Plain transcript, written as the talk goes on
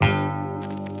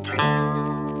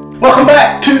Welcome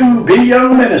back to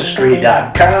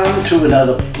BeYoungMinistry.com, to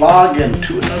another blog and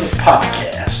to another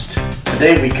podcast.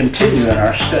 Today we continue in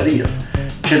our study of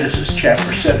Genesis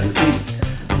chapter 17.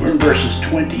 We're in verses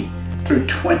 20 through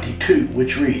 22,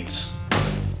 which reads,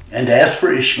 "And as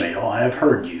for Ishmael, I have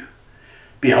heard you.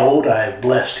 Behold, I have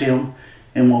blessed him,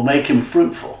 and will make him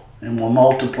fruitful, and will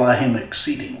multiply him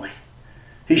exceedingly.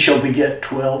 He shall beget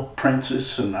 12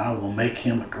 princes, and I will make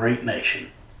him a great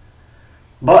nation.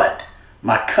 But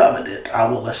my covenant I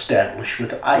will establish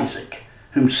with Isaac,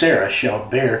 whom Sarah shall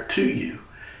bear to you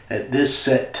at this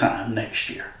set time next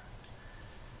year."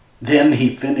 Then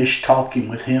he finished talking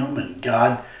with him, and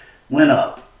God went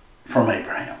up from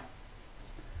Abraham.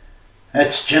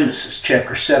 That's Genesis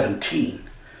chapter 17,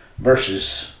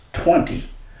 verses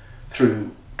 20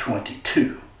 through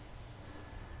 22.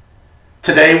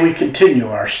 Today we continue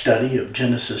our study of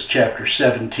Genesis chapter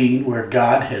 17, where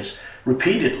God has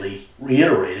repeatedly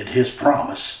reiterated his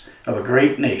promise of a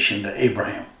great nation to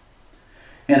Abraham.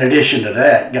 In addition to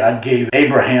that, God gave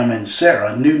Abraham and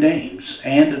Sarah new names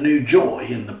and a new joy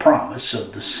in the promise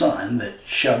of the son that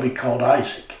shall be called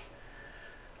Isaac.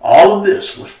 All of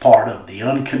this was part of the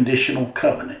unconditional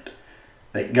covenant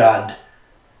that God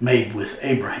made with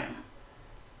Abraham.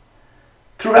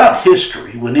 Throughout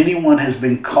history, when anyone has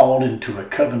been called into a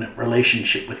covenant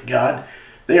relationship with God,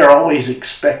 they are always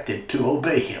expected to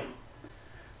obey him.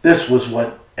 This was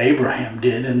what Abraham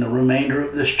did in the remainder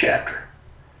of this chapter.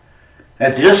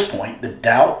 At this point, the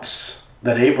doubts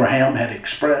that Abraham had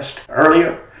expressed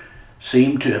earlier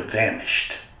seemed to have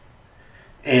vanished,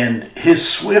 and his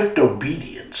swift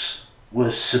obedience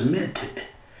was cemented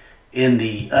in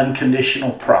the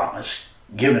unconditional promise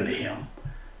given to him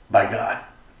by God.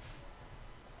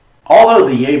 Although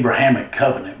the Abrahamic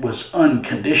covenant was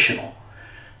unconditional,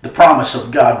 the promise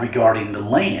of God regarding the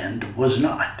land was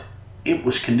not. It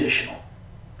was conditional.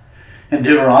 In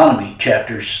Deuteronomy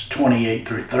chapters 28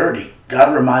 through 30,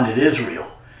 God reminded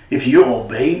Israel, "If you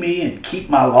obey me and keep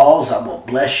my laws, I will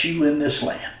bless you in this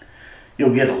land.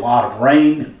 You'll get a lot of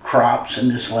rain and crops in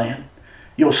this land.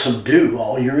 You'll subdue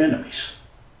all your enemies.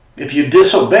 If you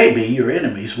disobey me, your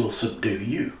enemies will subdue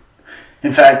you.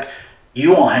 In fact,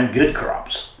 you won't have good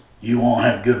crops. You won't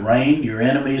have good rain. Your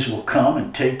enemies will come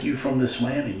and take you from this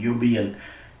land, and you'll be in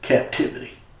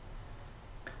captivity."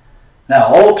 Now,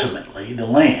 ultimately, the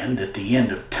land at the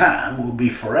end of time will be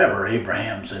forever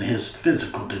Abraham's and his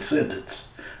physical descendants,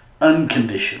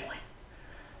 unconditionally.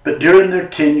 But during their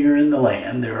tenure in the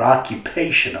land, their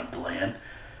occupation of the land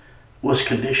was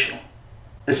conditional.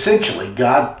 Essentially,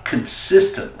 God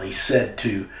consistently said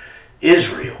to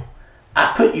Israel, "I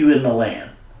put you in the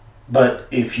land, but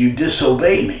if you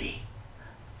disobey me,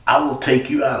 I will take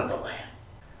you out of the land."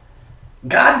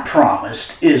 God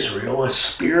promised Israel a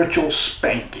spiritual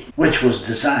spanking, which was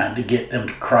designed to get them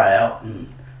to cry out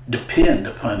and depend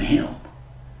upon him.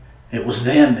 It was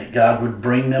then that God would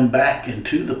bring them back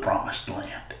into the promised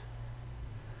land.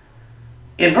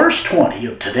 In verse 20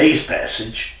 of today's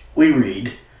passage, we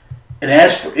read, "And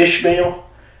as for Ishmael,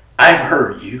 I've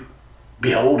heard you.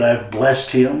 Behold, I've blessed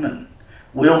him, and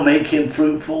will make him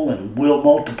fruitful, and will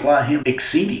multiply him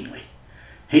exceedingly.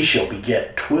 He shall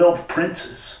beget 12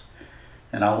 princes,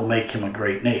 and I will make him a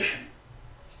great nation."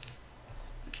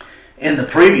 In the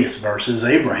previous verses,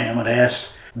 Abraham had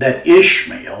asked that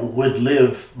Ishmael would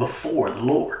live before the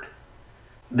Lord,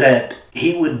 that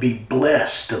he would be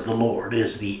blessed of the Lord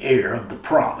as the heir of the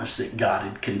promise that God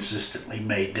had consistently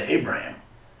made to Abraham.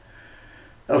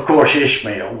 Of course,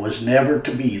 Ishmael was never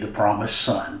to be the promised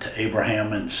son to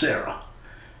Abraham and Sarah,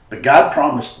 but God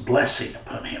promised blessing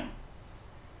upon him.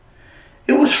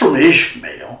 It was from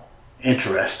Ishmael,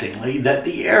 interestingly, that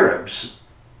the Arabs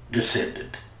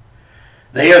descended.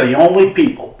 They are the only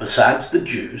people, besides the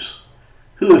Jews,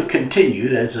 who have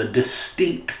continued as a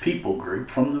distinct people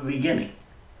group from the beginning.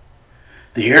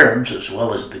 The Arabs, as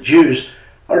well as the Jews,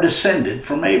 are descended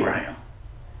from Abraham.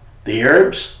 The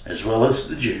Arabs, as well as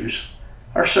the Jews,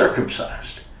 are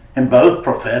circumcised, and both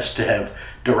profess to have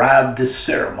derived this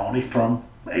ceremony from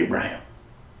Abraham.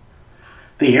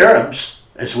 The Arabs,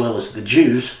 as well as the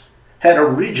Jews, had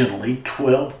originally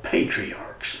 12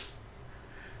 patriarchs.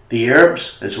 The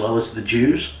Arabs, as well as the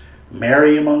Jews,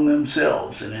 marry among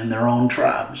themselves and in their own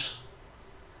tribes.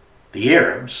 The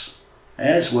Arabs,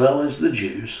 as well as the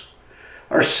Jews,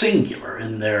 are singular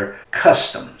in their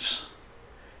customs,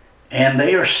 and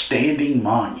they are standing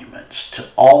monuments to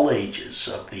all ages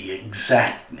of the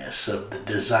exactness of the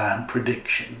design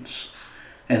predictions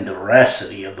and the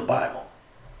veracity of the Bible.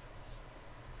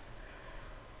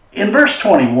 In verse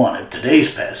 21 of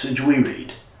today's passage we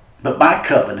read, "But my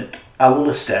covenant I will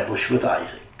establish with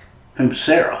Isaac, whom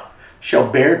Sarah shall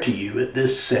bear to you at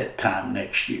this set time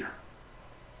next year.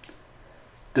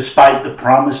 Despite the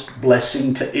promised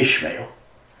blessing to Ishmael,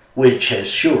 which has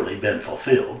surely been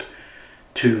fulfilled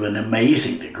to an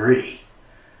amazing degree,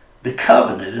 the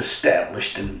covenant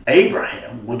established in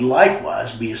Abraham would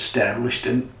likewise be established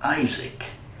in Isaac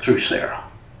through Sarah.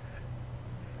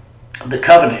 The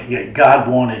covenant that God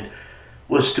wanted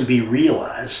was to be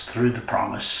realized through the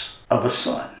promise of a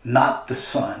son, not the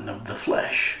son of the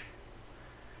flesh.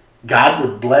 God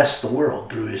would bless the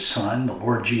world through his Son, the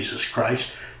Lord Jesus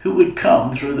Christ, who would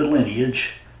come through the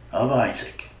lineage of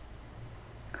Isaac.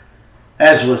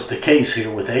 As was the case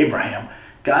here with Abraham,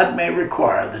 God may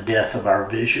require the death of our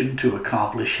vision to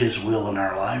accomplish his will in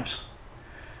our lives.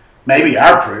 Maybe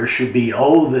our prayer should be,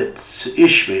 oh, that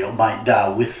Ishmael might die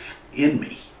within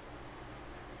me.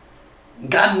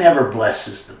 God never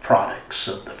blesses the products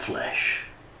of the flesh.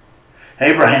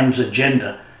 Abraham's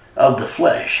agenda of the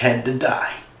flesh had to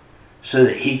die so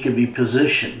that he could be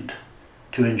positioned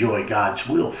to enjoy God's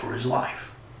will for his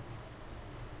life.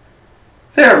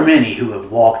 There are many who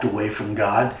have walked away from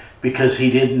God because he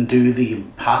didn't do the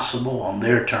impossible on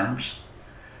their terms.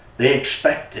 They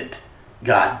expected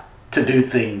God to do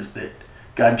things that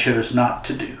God chose not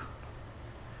to do.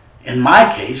 In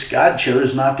my case, God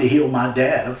chose not to heal my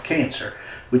dad of cancer,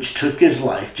 which took his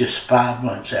life just 5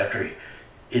 months after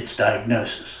its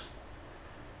diagnosis.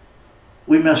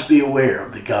 We must be aware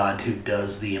of the God who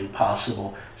does the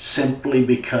impossible simply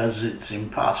because it's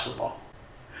impossible.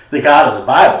 The God of the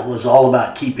Bible is all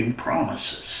about keeping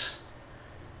promises.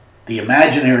 The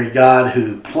imaginary God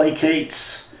who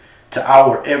placates to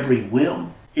our every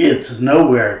whim is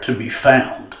nowhere to be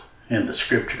found in the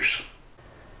Scriptures.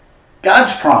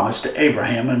 God's promise to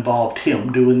Abraham involved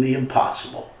him doing the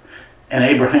impossible, and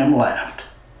Abraham laughed.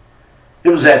 It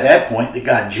was at that point that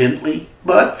God gently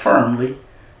but firmly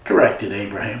corrected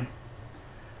Abraham.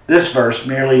 This verse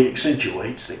merely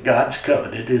accentuates that God's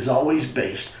covenant is always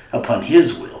based upon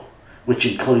his will, which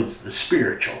includes the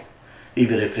spiritual,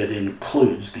 even if it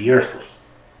includes the earthly.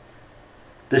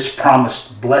 This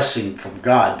promised blessing from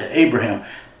God to Abraham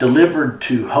delivered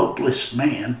to hopeless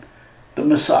man the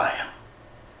Messiah.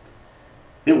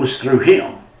 It was through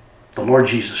him, the Lord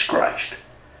Jesus Christ,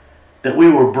 that we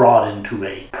were brought into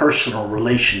a personal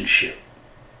relationship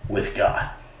with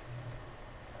God.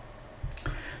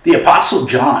 The Apostle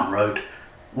John wrote,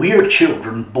 "We are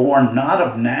children born not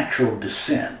of natural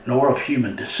descent, nor of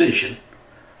human decision,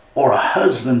 or a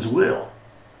husband's will,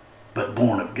 but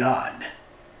born of God."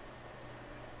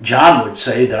 John would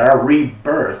say that our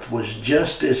rebirth was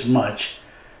just as much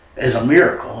as a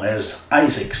miracle as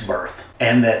Isaac's birth,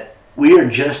 and that we are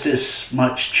just as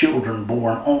much children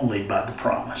born only by the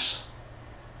promise.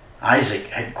 Isaac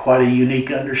had quite a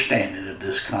unique understanding of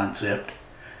this concept.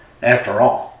 After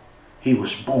all, he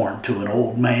was born to an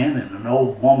old man and an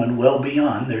old woman well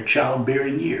beyond their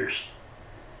childbearing years.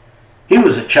 He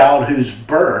was a child whose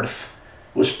birth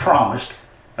was promised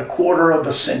a quarter of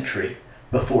a century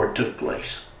before it took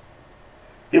place.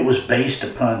 It was based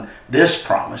upon this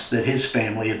promise that his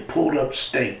family had pulled up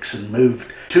stakes and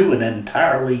moved to an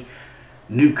entirely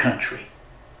new country.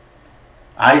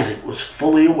 Isaac was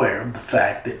fully aware of the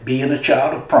fact that being a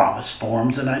child of promise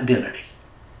forms an identity.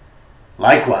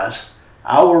 Likewise,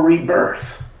 our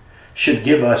rebirth should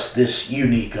give us this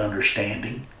unique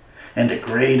understanding and a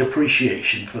great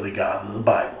appreciation for the God of the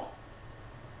Bible.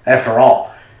 After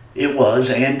all, it was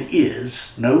and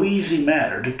is no easy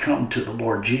matter to come to the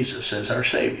Lord Jesus as our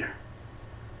Savior.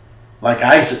 Like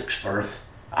Isaac's birth,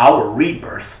 our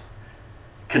rebirth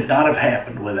could not have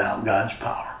happened without God's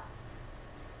power.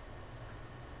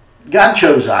 God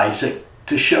chose Isaac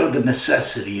to show the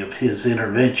necessity of his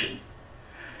intervention.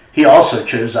 He also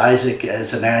chose Isaac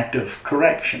as an act of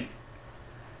correction.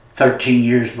 13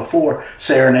 years before,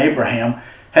 Sarah and Abraham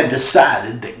had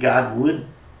decided that God would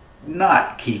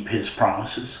not keep his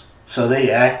promises, so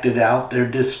they acted out their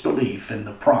disbelief in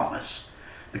the promise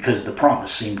because the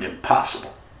promise seemed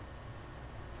impossible.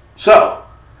 So,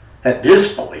 at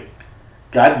this point,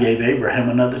 God gave Abraham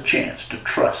another chance to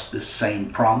trust this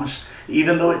same promise,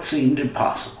 even though it seemed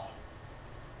impossible.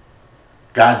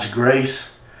 God's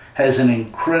grace has an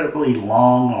incredibly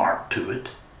long arc to it,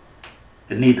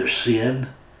 and neither sin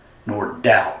nor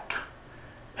doubt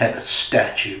have a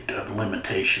statute of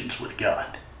limitations with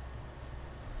God.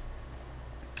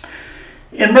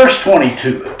 In verse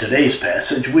 22 of today's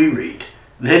passage, we read,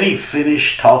 "Then he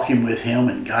finished talking with him,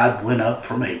 and God went up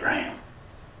from Abraham."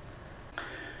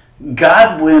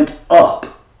 God went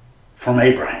up from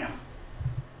Abraham.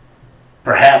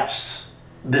 Perhaps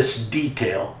this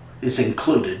detail is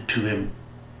included to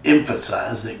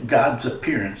emphasize that God's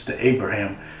appearance to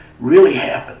Abraham really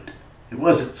happened It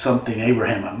wasn't something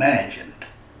Abraham imagined.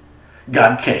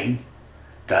 God came,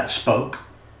 God spoke,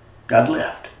 God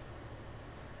left.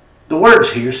 The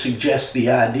words here suggest the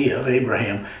idea of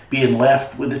Abraham being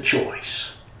left with a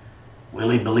choice. Will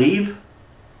he believe?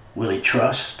 Will he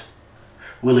trust?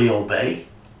 Will he obey?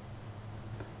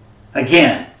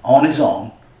 Again, on his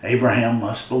own, Abraham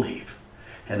must believe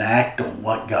and act on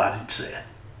what God had said.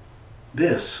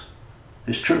 This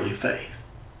is truly faith.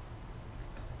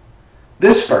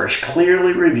 This verse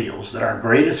clearly reveals that our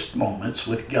greatest moments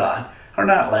with God are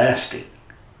not lasting.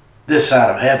 This side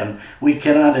of heaven, we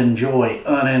cannot enjoy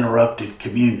uninterrupted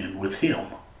communion with Him.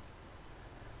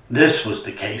 This was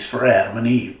the case for Adam and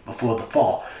Eve before the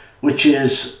fall, which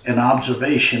is an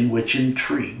observation which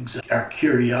intrigues our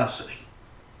curiosity.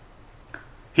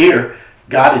 Here,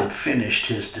 God had finished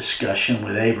His discussion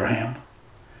with Abraham.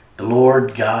 The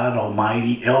Lord God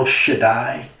Almighty, El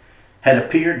Shaddai, had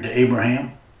appeared to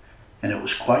Abraham, and it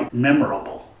was quite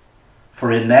memorable.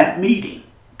 For in that meeting,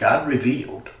 God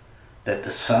revealed that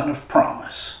the Son of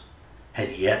Promise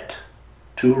had yet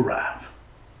to arrive.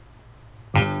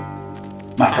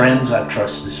 My friends, I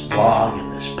trust this blog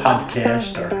and this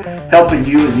podcast are helping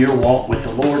you in your walk with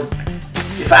the Lord.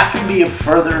 If I can be of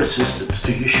further assistance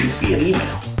to you, shoot me an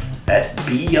email at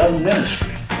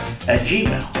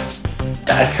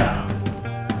beyoungministry@gmail.com.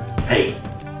 Hey,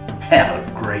 have a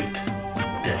great